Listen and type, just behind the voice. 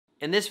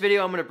In this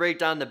video, I'm going to break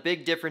down the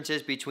big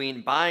differences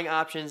between buying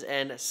options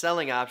and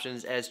selling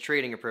options as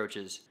trading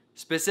approaches.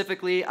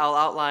 Specifically, I'll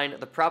outline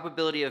the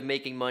probability of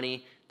making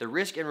money, the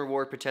risk and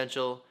reward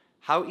potential,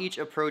 how each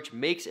approach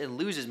makes and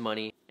loses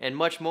money, and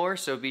much more,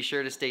 so be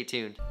sure to stay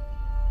tuned.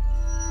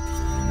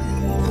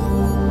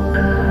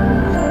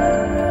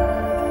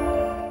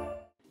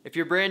 If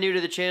you're brand new to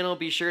the channel,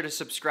 be sure to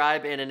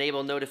subscribe and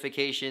enable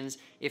notifications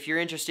if you're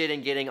interested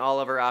in getting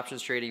all of our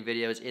options trading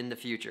videos in the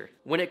future.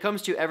 When it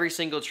comes to every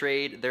single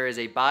trade, there is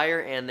a buyer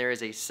and there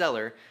is a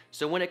seller.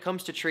 So when it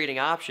comes to trading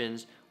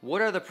options,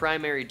 what are the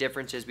primary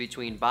differences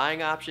between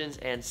buying options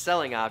and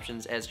selling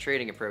options as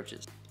trading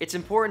approaches? It's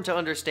important to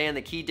understand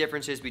the key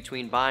differences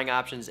between buying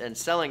options and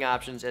selling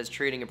options as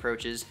trading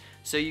approaches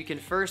so you can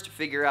first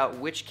figure out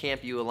which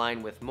camp you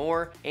align with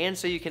more, and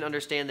so you can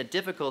understand the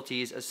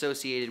difficulties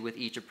associated with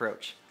each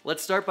approach.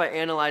 Let's start by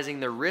analyzing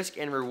the risk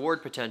and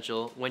reward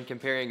potential when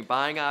comparing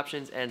buying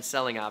options and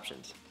selling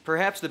options.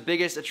 Perhaps the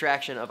biggest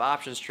attraction of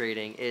options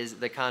trading is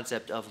the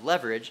concept of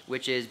leverage,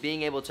 which is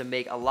being able to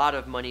make a lot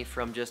of money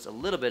from just a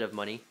little bit of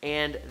money,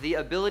 and the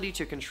ability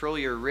to control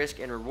your risk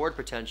and reward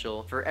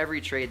potential for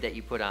every trade that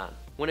you put on.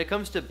 When it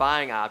comes to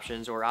buying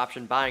options or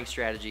option buying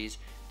strategies,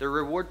 the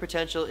reward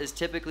potential is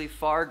typically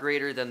far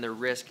greater than the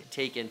risk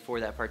taken for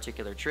that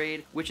particular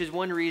trade, which is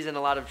one reason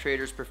a lot of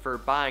traders prefer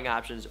buying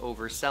options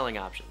over selling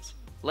options.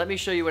 Let me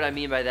show you what I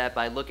mean by that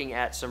by looking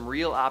at some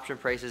real option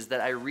prices that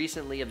I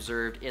recently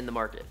observed in the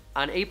market.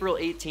 On April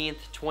 18th,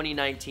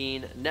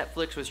 2019,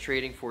 Netflix was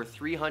trading for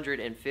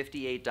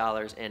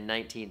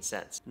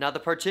 $358.19. Now the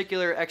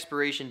particular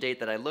expiration date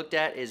that I looked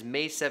at is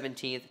May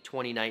 17th,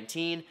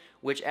 2019,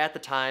 which at the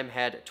time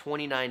had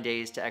 29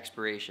 days to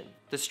expiration.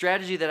 The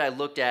strategy that I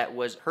looked at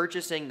was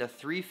purchasing the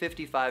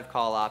 $355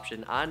 call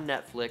option on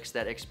Netflix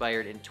that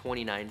expired in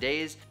 29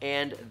 days,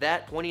 and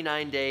that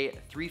 29-day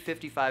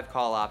 $355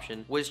 call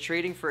option was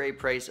trading for a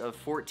price of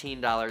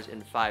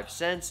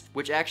 $14.05,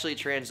 which actually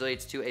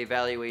translates to a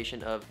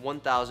valuation of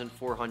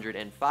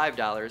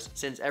 $1,405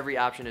 since every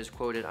option is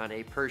quoted on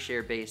a per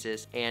share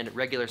basis and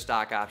regular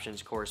stock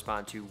options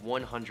correspond to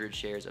 100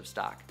 shares of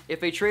stock.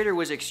 If a trader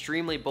was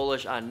extremely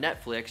bullish on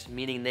Netflix,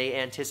 meaning they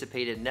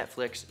anticipated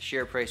Netflix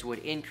share price would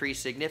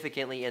increase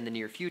significantly in the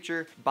near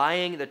future,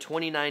 buying the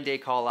 29-day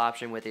call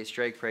option with a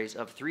strike price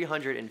of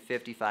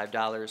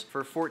 $355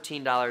 for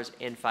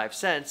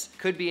 $14.05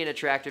 could be an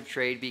attractive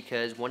trade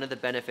because one of the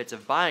benefits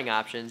of buying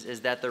options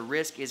is that the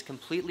risk is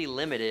completely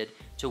limited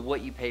to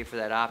what you pay for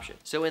that option.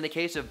 So in the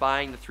case of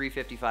buying the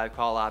 $355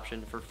 call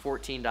option for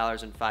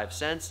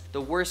 $14.05,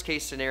 the worst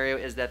case scenario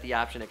is that the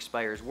option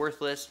expires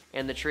worthless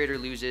and the trader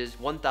loses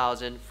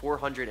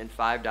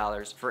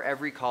 $1,405 for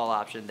every call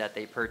option that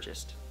they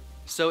purchased.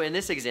 So in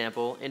this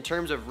example, in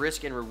terms of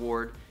risk and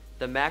reward,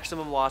 the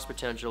maximum loss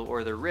potential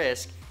or the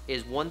risk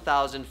is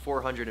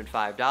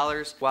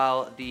 $1,405,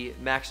 while the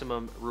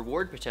maximum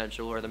reward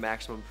potential or the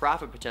maximum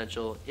profit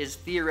potential is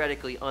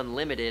theoretically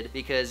unlimited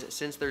because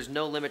since there's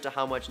no limit to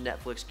how much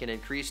Netflix can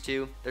increase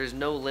to, there's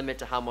no limit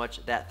to how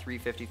much that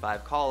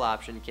 $355 call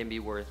option can be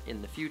worth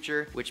in the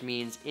future, which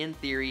means in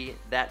theory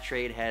that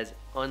trade has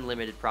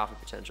unlimited profit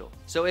potential.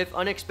 So if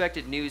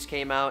unexpected news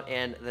came out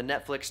and the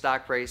Netflix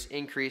stock price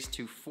increased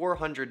to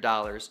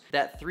 $400,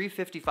 that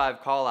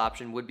 $355 call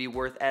option would be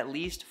worth at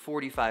least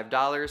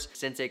 $45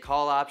 since a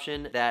call option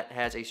that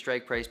has a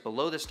strike price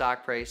below the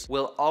stock price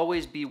will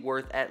always be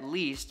worth at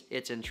least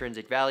its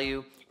intrinsic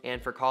value. And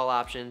for call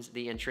options,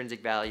 the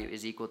intrinsic value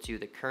is equal to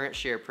the current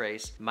share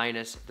price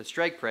minus the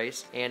strike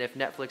price. And if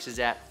Netflix is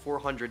at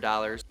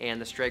 $400 and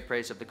the strike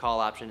price of the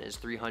call option is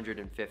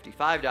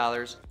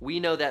 $355, we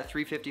know that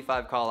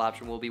 $355 call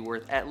option will be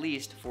worth at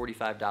least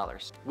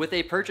 $45. With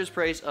a purchase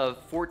price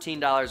of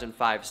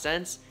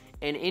 $14.05,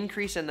 an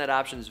increase in that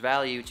option's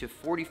value to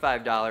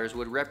 $45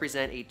 would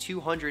represent a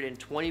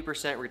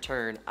 220%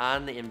 return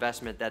on the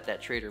investment that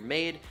that trader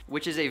made,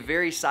 which is a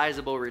very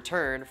sizable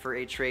return for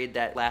a trade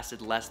that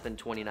lasted less than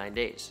 29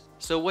 days.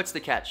 So what's the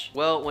catch?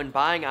 Well, when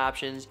buying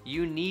options,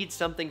 you need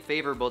something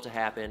favorable to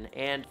happen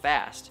and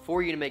fast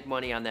for you to make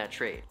money on that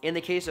trade. In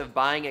the case of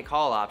buying a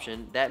call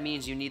option, that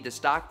means you need the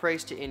stock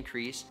price to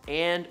increase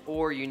and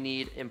or you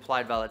need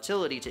implied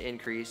volatility to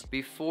increase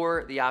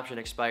before the option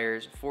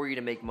expires for you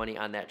to make money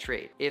on that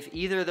trade. If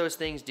either of those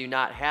things do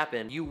not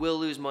happen, you will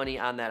lose money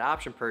on that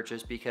option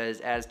purchase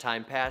because as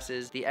time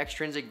passes, the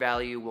extrinsic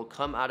value will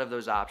come out of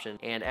those options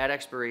and at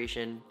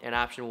expiration, an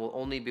option will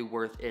only be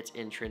worth its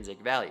intrinsic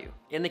value.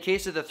 In the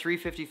case of the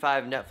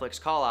 $355 Netflix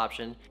call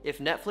option, if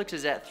Netflix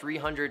is at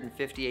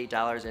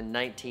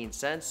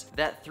 $358.19,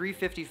 that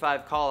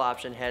 $355 call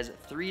option has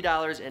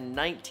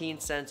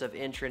 $3.19 of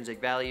intrinsic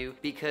value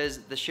because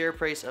the share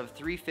price of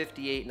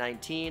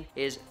 $358.19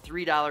 is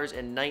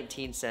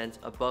 $3.19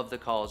 above the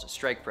call's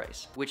strike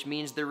price, which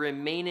means the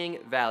remaining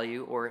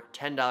value, or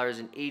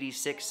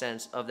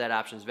 $10.86 of that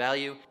option's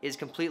value, is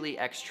completely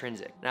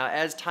extrinsic. Now,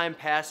 as time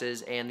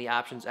passes and the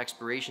option's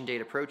expiration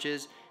date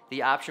approaches,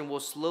 the option will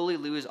slowly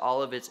lose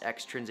all of its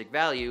extrinsic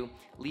value,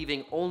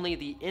 leaving only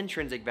the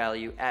intrinsic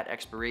value at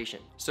expiration.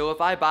 So if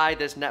I buy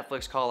this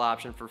Netflix call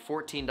option for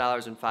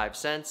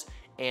 $14.05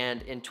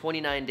 and in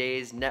 29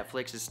 days,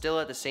 Netflix is still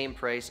at the same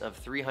price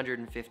of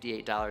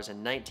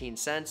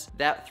 $358.19,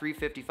 that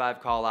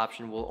 355 call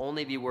option will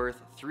only be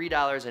worth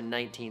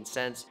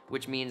 $3.19,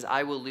 which means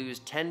I will lose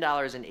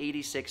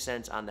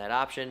 $10.86 on that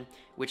option,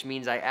 which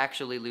means I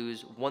actually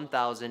lose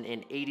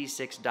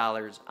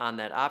 $1,086 on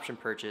that option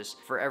purchase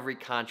for every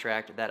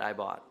contract that I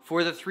bought.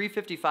 For the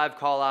 355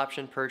 call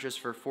option purchased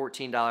for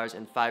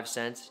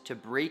 $14.05 to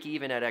break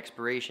even at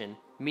expiration,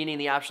 meaning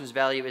the option's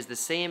value is the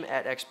same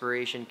at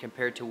expiration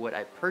compared to what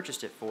I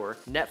purchased it for,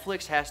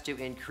 Netflix has to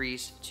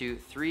increase to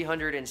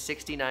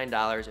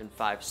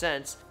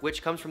 $369.05,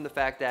 which comes from the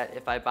fact that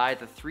if I buy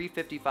the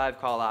 355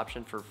 call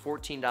option for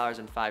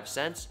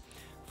 $14.05,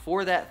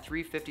 for that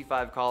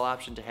 355 call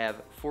option to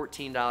have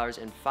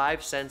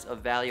 $14.05 of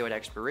value at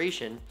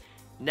expiration,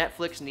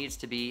 Netflix needs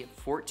to be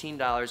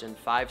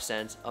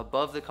 $14.05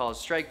 above the call's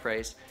strike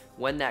price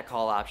when that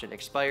call option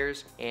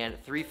expires, and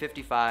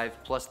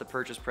 355 plus the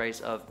purchase price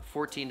of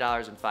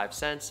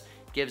 $14.05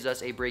 gives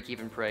us a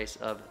break-even price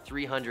of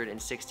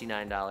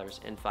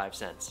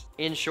 $369.05.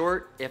 In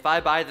short, if I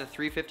buy the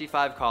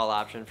 355 call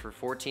option for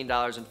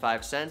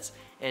 $14.05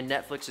 and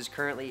Netflix is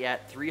currently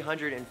at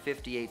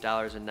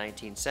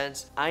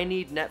 $358.19, I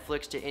need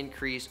Netflix to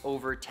increase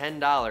over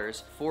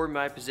 $10 for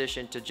my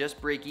position to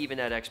just break even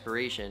at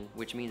expiration,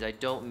 which means I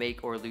don't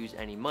make or lose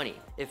any money.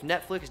 If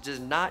Netflix does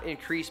not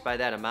increase by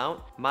that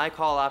amount, my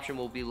call option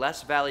will be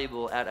less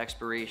valuable at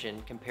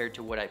expiration compared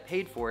to what I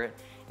paid for it,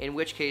 in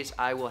which case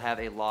I will have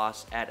a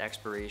loss at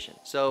expiration.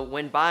 So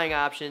when buying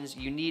options,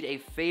 you need a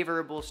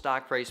favorable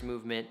stock price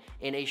movement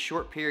in a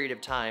short period of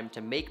time to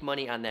make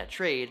money on that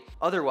trade.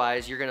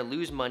 Otherwise, you're gonna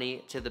lose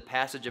money to the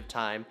passage of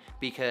time,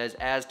 because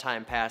as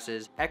time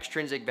passes,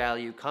 extrinsic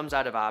value comes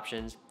out of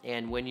options,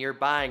 and when you're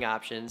buying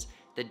options,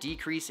 the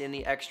decrease in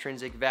the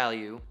extrinsic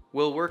value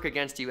will work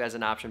against you as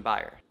an option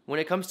buyer.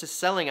 When it comes to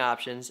selling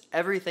options,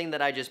 everything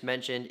that I just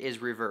mentioned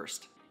is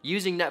reversed.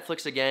 Using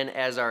Netflix again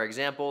as our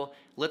example,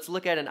 let's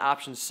look at an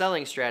option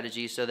selling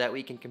strategy so that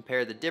we can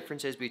compare the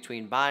differences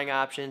between buying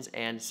options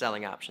and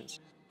selling options.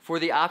 For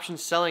the option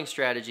selling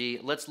strategy,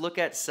 let's look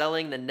at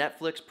selling the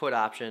Netflix put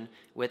option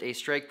with a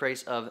strike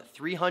price of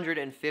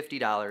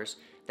 $350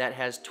 that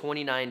has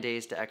 29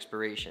 days to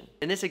expiration.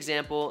 In this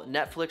example,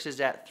 Netflix is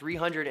at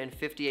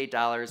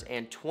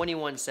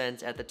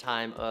 $358.21 at the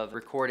time of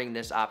recording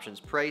this option's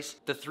price.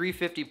 The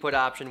 350 put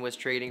option was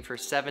trading for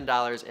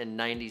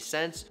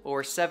 $7.90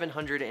 or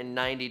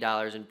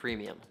 $790 in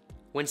premium.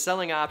 When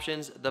selling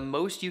options, the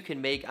most you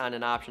can make on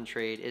an option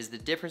trade is the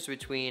difference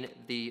between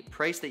the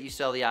price that you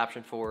sell the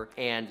option for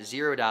and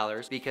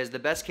 $0, because the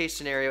best case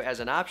scenario as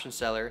an option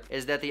seller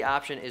is that the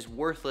option is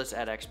worthless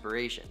at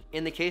expiration.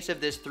 In the case of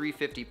this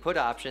 350 put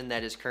option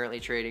that is currently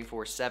trading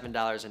for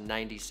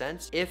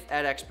 $7.90, if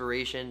at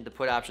expiration the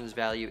put option's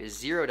value is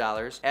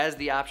 $0, as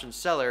the option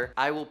seller,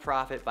 I will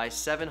profit by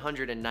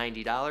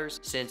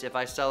 $790, since if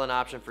I sell an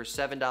option for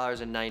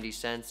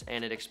 $7.90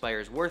 and it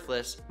expires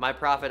worthless, my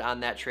profit on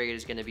that trade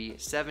is going to be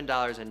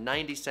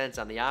 $7.90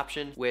 on the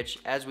option, which,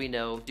 as we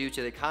know, due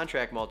to the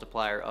contract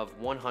multiplier of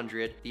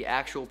 100, the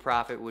actual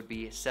profit would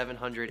be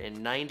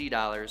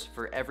 $790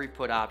 for every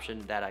put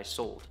option that I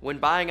sold. When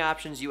buying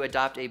options, you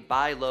adopt a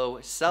buy low,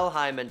 sell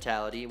high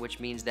mentality, which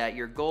means that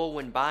your goal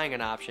when buying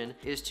an option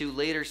is to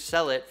later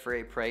sell it for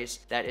a price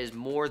that is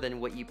more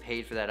than what you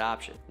paid for that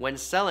option. When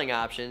selling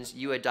options,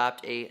 you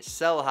adopt a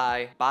sell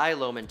high, buy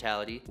low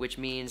mentality, which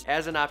means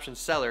as an option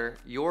seller,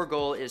 your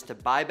goal is to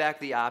buy back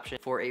the option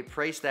for a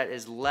price that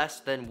is less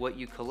than what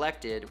you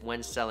collected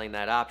when selling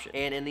that option.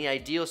 And in the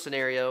ideal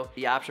scenario,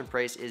 the option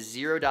price is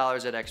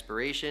 $0 at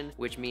expiration,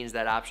 which means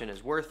that option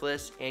is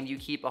worthless, and you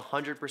keep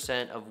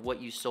 100% of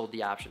what you sold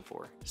the option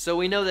for. So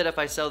we know that if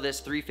I sell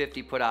this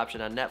 350 put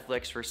option on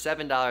Netflix for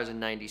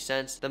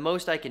 $7.90, the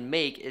most I can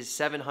make is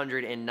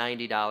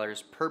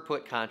 $790 per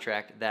put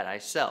contract that I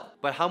sell.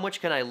 But how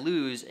much can I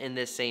lose in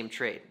this same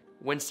trade?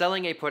 When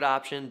selling a put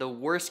option, the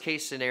worst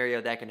case scenario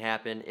that can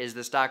happen is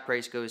the stock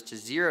price goes to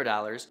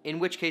 $0, in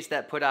which case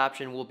that put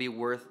option will be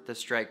worth the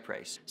strike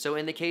price. So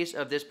in the case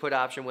of this put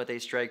option with a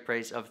strike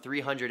price of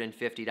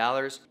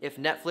 $350, if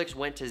Netflix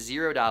went to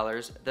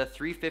 $0, the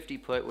 350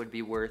 put would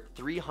be worth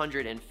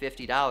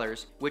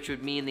 $350, which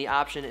would mean the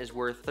option is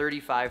worth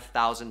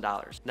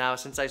 $35,000. Now,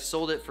 since I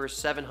sold it for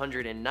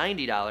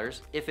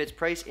 $790, if its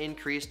price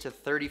increased to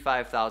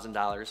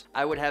 $35,000,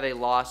 I would have a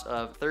loss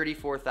of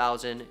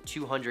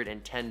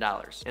 $34,210.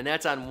 And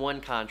that's on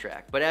one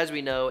contract. But as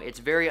we know, it's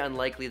very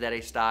unlikely that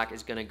a stock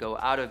is going to go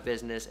out of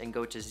business and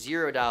go to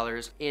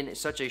 $0 in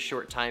such a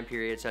short time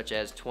period, such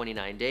as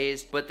 29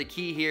 days. But the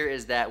key here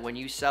is that when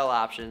you sell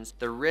options,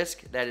 the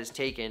risk that is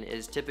taken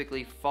is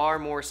typically far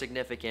more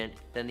significant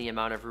than the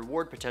amount of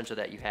reward potential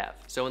that you have.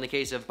 So in the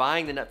case of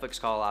buying the Netflix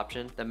call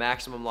option, the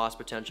maximum loss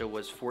potential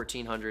was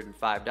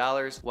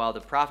 $1,405, while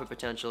the profit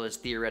potential is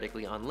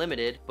theoretically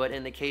unlimited. But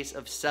in the case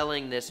of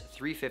selling this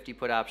 350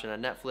 put option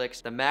on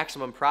Netflix, the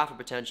maximum profit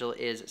potential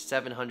potential is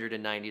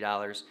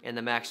 $790, and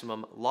the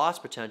maximum loss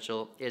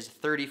potential is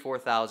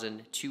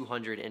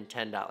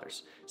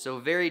 $34,210. So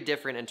very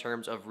different in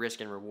terms of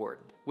risk and reward.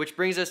 Which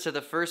brings us to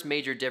the first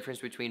major difference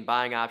between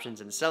buying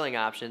options and selling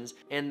options,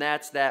 and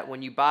that's that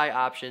when you buy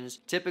options,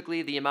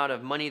 typically the amount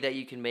of money that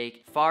you can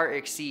make far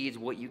exceeds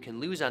what you can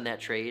lose on that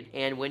trade,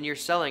 and when you're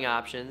selling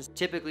options,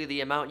 typically the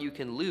amount you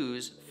can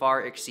lose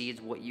far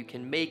exceeds what you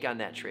can make on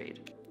that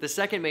trade. The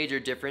second major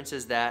difference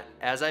is that,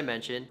 as I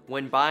mentioned,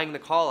 when buying the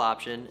call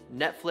option,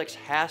 Netflix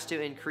has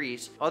to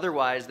increase,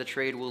 otherwise the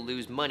trade will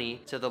lose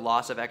money to the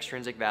loss of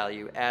extrinsic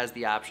value as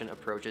the option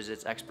approaches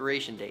its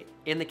expiration date.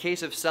 In the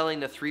case of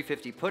selling the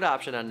 350 put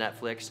option on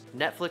Netflix,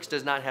 Netflix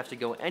does not have to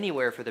go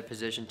anywhere for the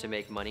position to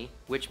make money,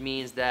 which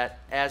means that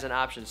as an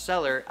option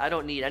seller, I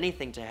don't need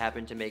anything to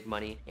happen to make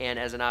money, and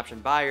as an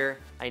option buyer,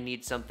 I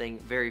need something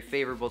very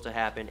favorable to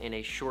happen in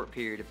a short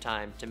period of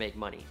time to make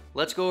money.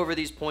 Let's go over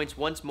these points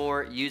once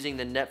more using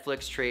the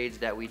Netflix trades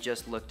that we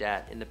just looked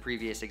at in the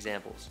previous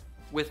examples.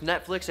 With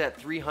Netflix at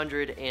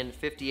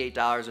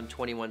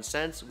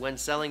 $358.21, when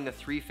selling the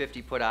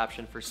 350 put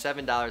option for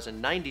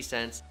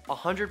 $7.90,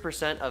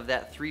 100% of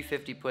that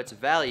 350 put's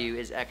value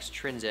is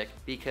extrinsic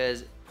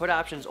because put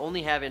options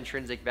only have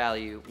intrinsic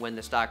value when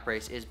the stock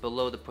price is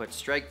below the put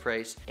strike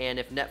price, and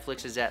if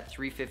Netflix is at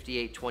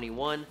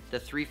 $358.21, the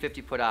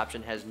 350 put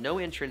option has no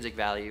intrinsic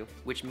value,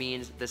 which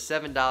means the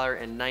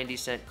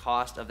 $7.90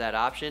 cost of that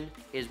option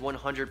is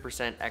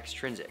 100%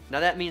 extrinsic. Now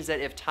that means that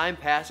if time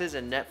passes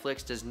and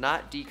Netflix does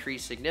not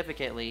decrease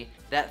significantly,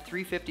 that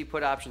 350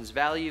 put option's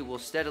value will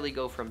steadily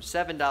go from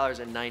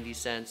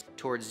 $7.90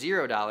 towards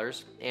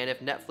 $0, and if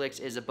Netflix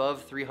is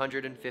above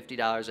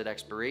 $350 at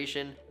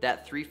expiration,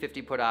 that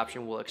 350 put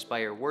option will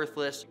expire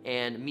worthless,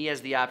 and me as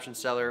the option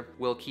seller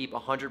will keep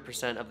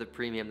 100% of the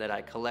premium that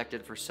I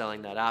collected for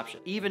selling that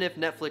option. Even if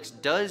Netflix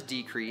does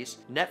decrease,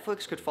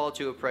 Netflix could fall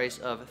to a price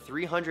of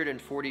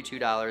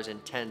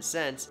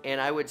 $342.10,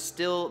 and I would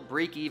still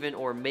break even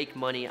or make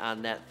money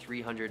on that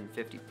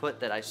 350 put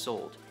that I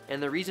sold.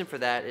 And the reason for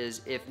that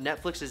is if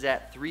Netflix is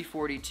at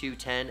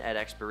 $342.10 at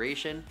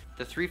expiration,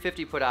 the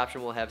 350 put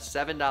option will have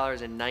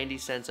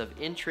 $7.90 of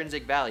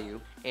intrinsic value,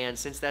 and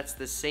since that's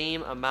the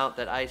same amount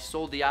that I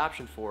sold the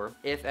option for,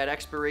 if at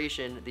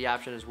expiration the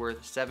option is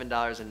worth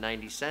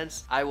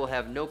 $7.90, I will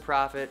have no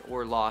profit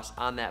or loss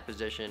on that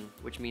position,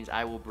 which means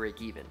I will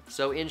break even.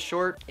 So in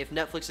short, if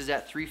Netflix is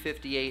at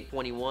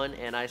 $358.21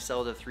 and I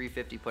sell the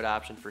 350 put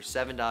option for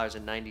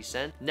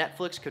 $7.90,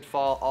 Netflix could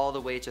fall all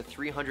the way to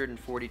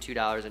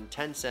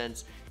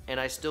 $342.10, and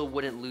I still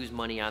wouldn't lose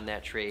money on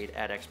that trade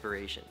at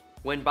expiration.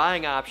 When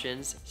buying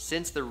options,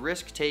 since the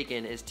risk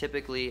taken is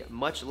typically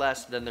much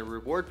less than the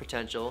reward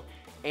potential,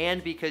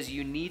 and because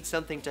you need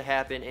something to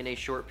happen in a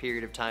short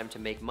period of time to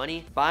make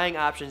money, buying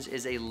options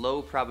is a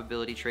low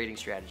probability trading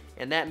strategy.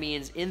 And that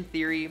means, in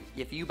theory,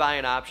 if you buy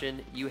an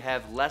option, you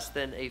have less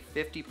than a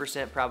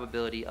 50%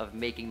 probability of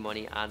making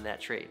money on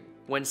that trade.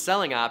 When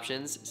selling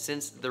options,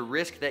 since the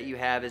risk that you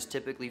have is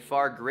typically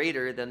far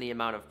greater than the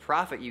amount of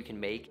profit you can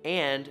make,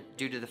 and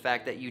due to the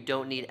fact that you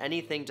don't need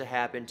anything to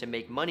happen to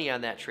make money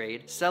on that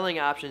trade, selling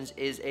options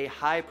is a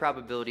high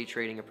probability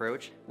trading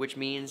approach, which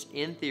means,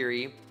 in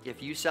theory,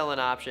 if you sell an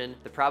option,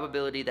 the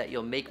probability that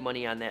you'll make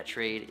money on that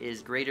trade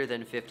is greater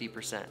than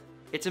 50%.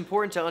 It's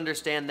important to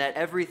understand that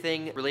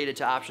everything related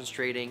to options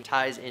trading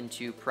ties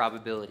into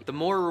probability. The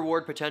more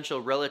reward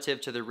potential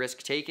relative to the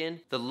risk taken,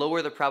 the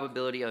lower the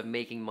probability of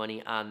making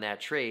money on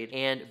that trade.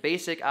 And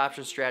basic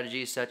option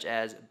strategies such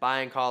as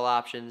buying call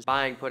options,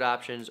 buying put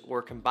options,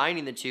 or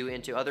combining the two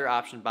into other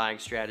option buying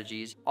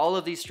strategies, all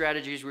of these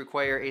strategies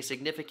require a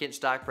significant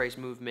stock price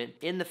movement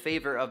in the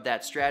favor of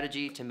that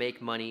strategy to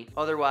make money.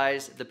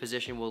 Otherwise, the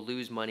position will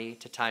lose money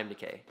to time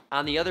decay.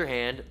 On the other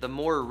hand, the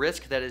more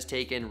risk that is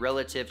taken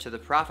relative to the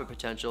profit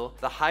potential,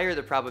 the higher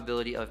the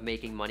probability of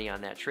making money on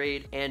that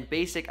trade, and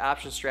basic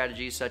option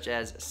strategies such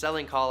as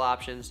selling call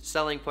options,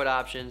 selling put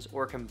options,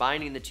 or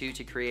combining the two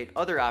to create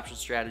other option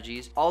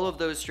strategies, all of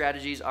those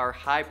strategies are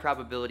high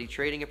probability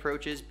trading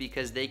approaches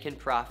because they can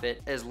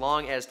profit as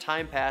long as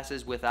time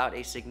passes without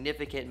a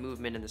significant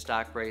movement in the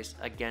stock price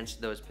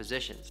against those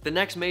positions. The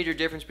next major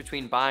difference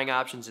between buying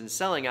options and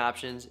selling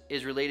options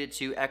is related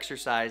to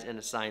exercise and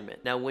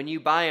assignment. Now, when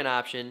you buy an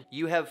option,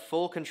 you have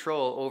full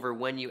control over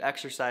when you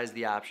exercise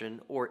the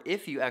option, or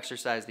if you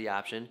exercise the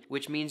option,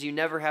 which means you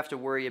never have to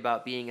worry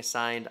about being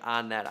assigned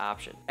on that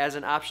option. As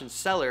an option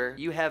seller,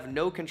 you have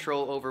no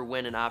control over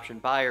when an option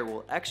buyer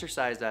will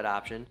exercise that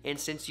option, and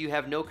since you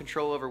have no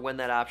control over when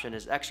that option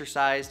is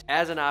exercised,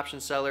 as an option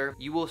seller,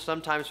 you will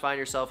sometimes find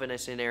yourself in a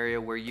scenario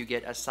where you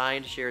get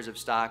assigned shares of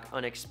stock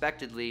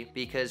unexpectedly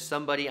because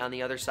somebody on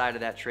the other side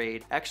of that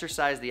trade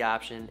exercised the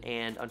option,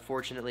 and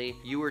unfortunately,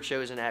 you were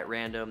chosen at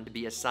random to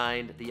be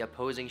assigned the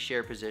opposing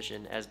share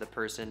position as the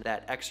person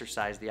that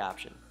exercised the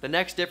option. The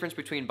next difference difference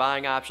between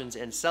buying options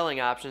and selling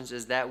options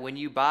is that when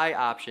you buy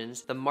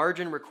options, the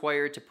margin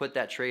required to put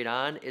that trade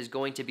on is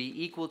going to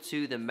be equal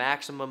to the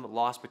maximum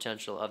loss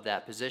potential of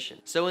that position.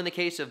 So in the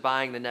case of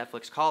buying the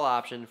Netflix call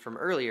option from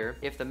earlier,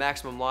 if the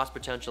maximum loss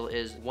potential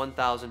is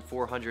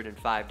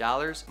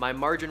 $1,405, my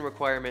margin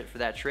requirement for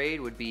that trade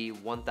would be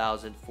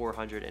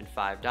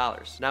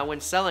 $1,405. Now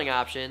when selling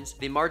options,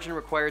 the margin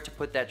required to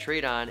put that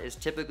trade on is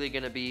typically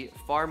going to be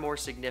far more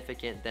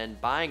significant than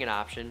buying an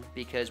option,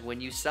 because when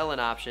you sell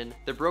an option,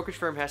 the brokerage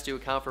firm has to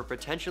account for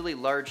potentially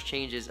large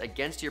changes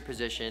against your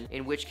position,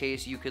 in which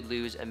case you could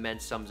lose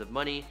immense sums of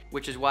money,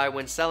 which is why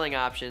when selling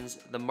options,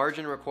 the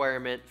margin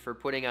requirement for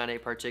putting on a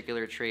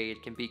particular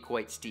trade can be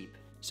quite steep.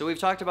 So we've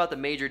talked about the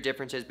major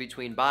differences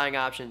between buying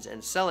options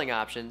and selling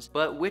options,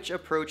 but which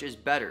approach is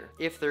better,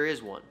 if there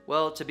is one?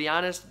 Well, to be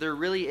honest, there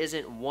really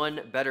isn't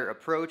one better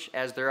approach,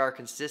 as there are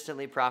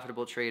consistently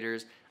profitable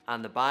traders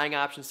on the buying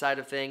option side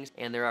of things,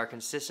 and there are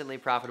consistently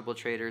profitable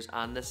traders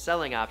on the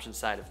selling option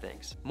side of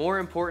things. More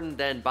important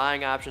than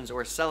buying options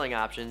or selling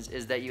options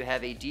is that you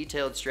have a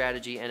detailed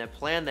strategy and a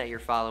plan that you're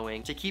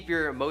following to keep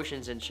your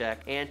emotions in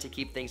check and to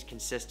keep things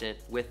consistent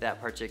with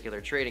that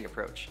particular trading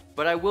approach.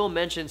 But I will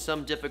mention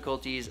some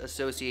difficulties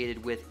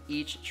associated with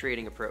each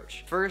trading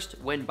approach. First,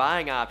 when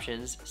buying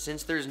options,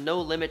 since there's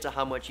no limit to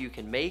how much you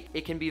can make,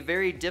 it can be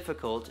very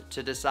difficult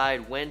to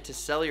decide when to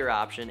sell your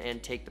option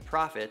and take the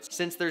profits,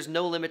 since there's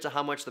no limit to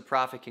how much the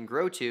profit can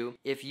grow to.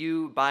 If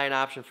you buy an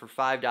option for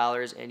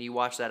 $5 and you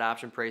watch that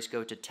option price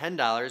go to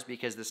 $10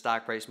 because the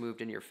stock price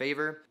moved in your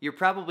favor, you're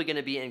probably going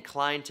to be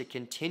inclined to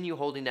continue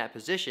holding that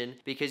position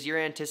because you're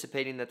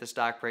anticipating that the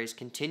stock price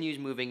continues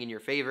moving in your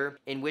favor,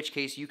 in which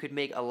case you could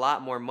make a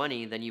lot more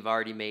money than you've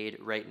already made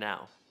right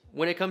now.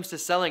 When it comes to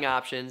selling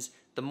options,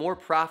 the more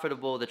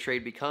profitable the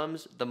trade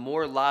becomes, the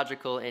more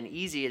logical and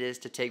easy it is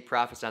to take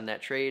profits on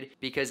that trade,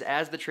 because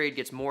as the trade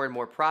gets more and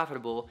more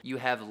profitable, you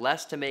have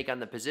less to make on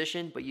the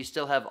position, but you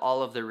still have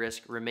all of the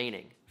risk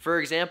remaining. For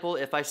example,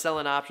 if I sell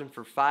an option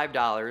for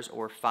 $5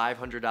 or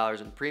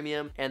 $500 in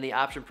premium and the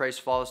option price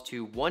falls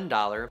to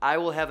 $1, I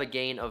will have a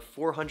gain of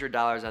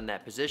 $400 on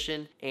that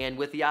position, and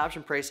with the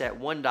option price at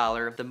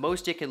 $1, the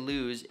most it can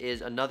lose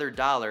is another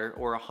dollar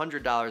or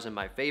 $100 in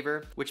my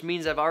favor, which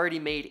means I've already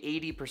made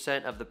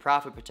 80% of the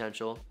profit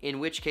potential, in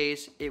which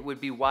case it would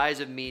be wise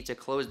of me to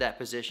close that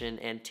position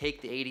and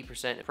take the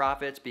 80%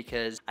 profits,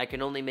 because I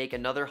can only make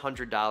another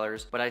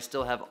 $100, but I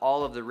still have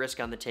all of the risk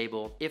on the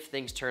table if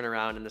things turn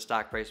around and the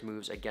stock price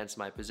moves against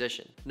my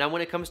position. Now,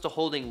 when it comes to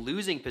holding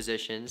losing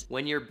positions,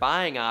 when you're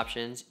buying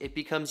options, it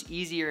becomes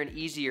easier and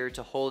easier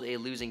to hold a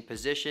losing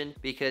position,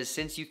 because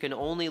since you can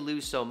only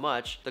lose so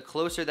much, the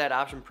closer that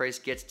option price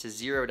gets to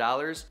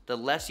 $0, the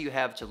less you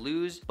have to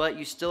lose, but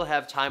you still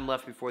have time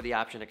left before the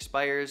option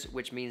expires,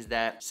 which means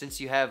that since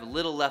you have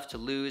little left to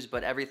lose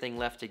but everything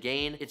left to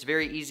gain, it's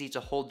very easy to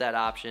hold that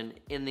option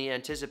in the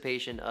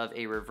anticipation of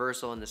a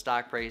reversal in the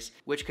stock price,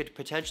 which could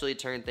potentially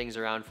turn things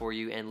around for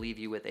you and leave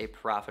you with a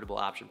profitable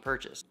option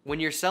purchase. When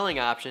you're selling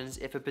options,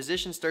 if a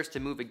position starts to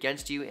move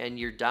against you and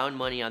you're down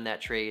money on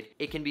that trade,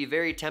 it can be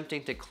very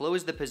tempting to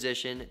close the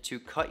position to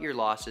cut your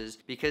losses,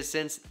 because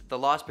since the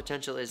loss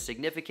potential is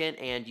significant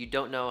and you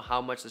don't know how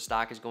much the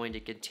stock is going to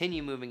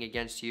continue moving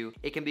against you,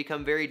 it can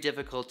become very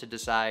difficult to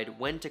decide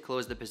when to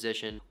close the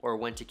position or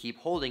when to keep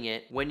holding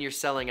it when you're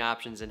selling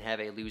options and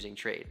have a losing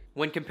trade.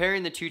 When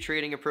comparing the two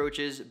trading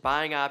approaches,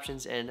 buying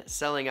options and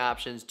selling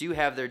options do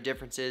have their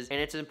differences,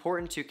 and it's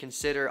important to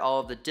consider all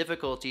of the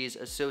difficulties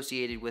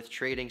associated with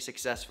trading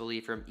successfully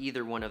from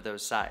either one of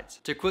those sides.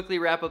 To quickly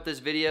wrap up this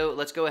video,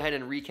 let's go ahead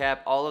and recap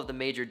all of the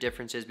major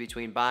differences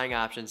between buying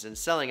options and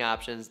selling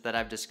options that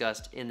I've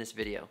discussed in this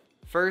video.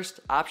 First,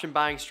 option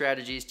buying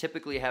strategies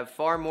typically have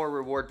far more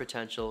reward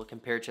potential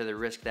compared to the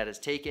risk that is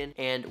taken,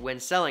 and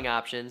when selling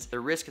options, the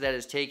risk that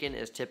is taken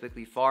is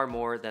typically far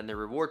more than the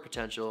reward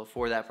potential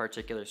for that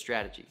particular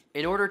strategy.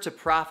 In order to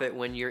profit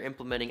when you're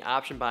implementing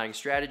option buying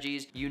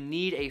strategies, you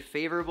need a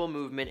favorable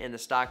movement in the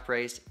stock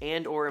price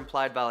and or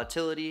implied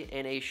volatility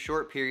in a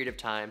short period of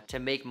time to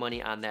make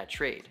money on that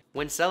trade.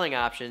 When selling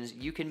options,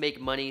 you can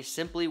make money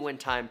simply when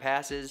time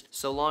passes,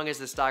 so long as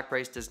the stock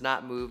price does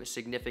not move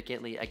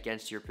significantly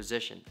against your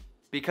position.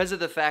 Because of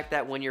the fact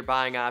that when you're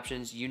buying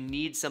options, you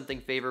need something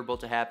favorable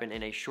to happen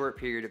in a short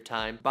period of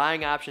time,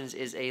 buying options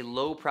is a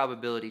low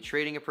probability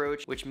trading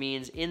approach, which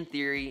means in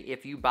theory,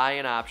 if you buy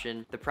an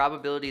option, the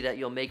probability that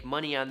you'll make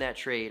money on that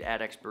trade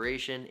at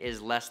expiration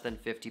is less than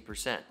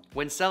 50%.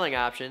 When selling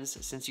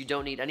options, since you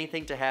don't need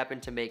anything to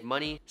happen to make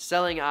money,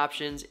 selling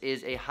options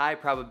is a high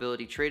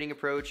probability trading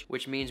approach,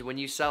 which means when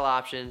you sell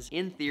options,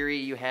 in theory,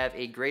 you have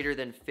a greater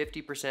than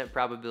 50%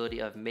 probability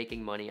of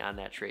making money on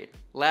that trade.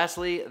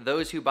 Lastly,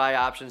 those who buy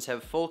options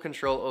have full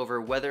control over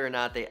whether or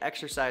not they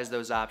exercise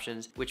those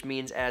options, which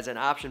means as an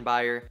option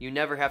buyer, you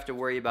never have to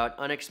worry about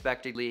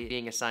unexpectedly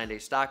being assigned a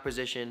stock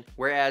position,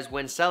 whereas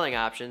when selling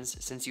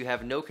options, since you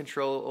have no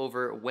control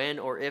over when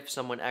or if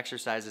someone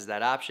exercises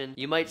that option,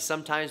 you might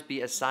sometimes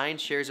be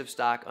assigned shares of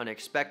stock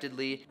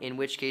unexpectedly, in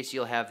which case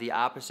you'll have the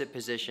opposite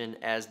position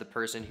as the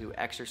person who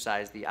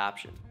exercised the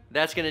option.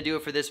 That's going to do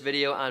it for this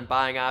video on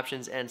buying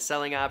options and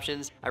selling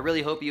options. I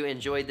really hope you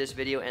enjoyed this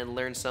video and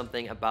learned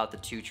something about the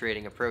two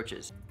trading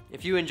approaches.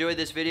 If you enjoyed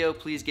this video,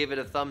 please give it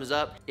a thumbs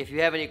up. If you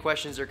have any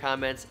questions or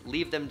comments,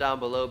 leave them down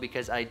below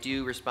because I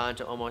do respond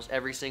to almost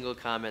every single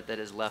comment that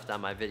is left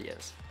on my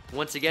videos.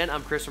 Once again,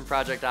 I'm Chris from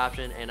Project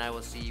Option, and I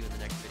will see you in the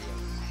next video.